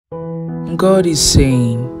God is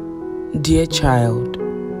saying, dear child,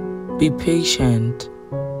 be patient.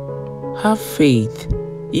 Have faith,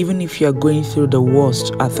 even if you are going through the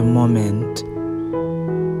worst at the moment.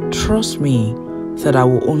 Trust me that I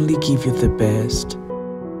will only give you the best.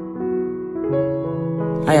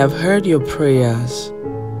 I have heard your prayers.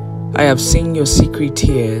 I have seen your secret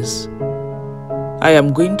tears. I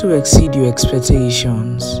am going to exceed your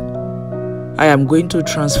expectations. I am going to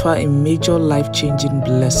transfer a major life-changing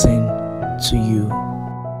blessing to you.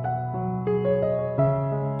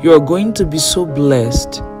 You are going to be so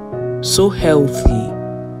blessed, so healthy,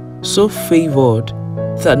 so favored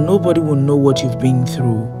that nobody will know what you've been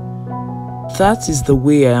through. That is the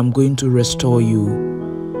way I am going to restore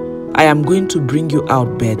you. I am going to bring you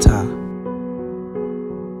out better.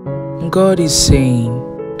 God is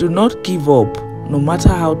saying, do not give up no matter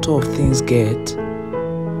how tough things get.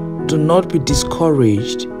 Do not be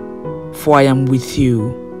discouraged, for I am with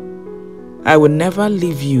you. I will never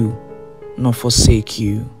leave you nor forsake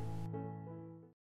you.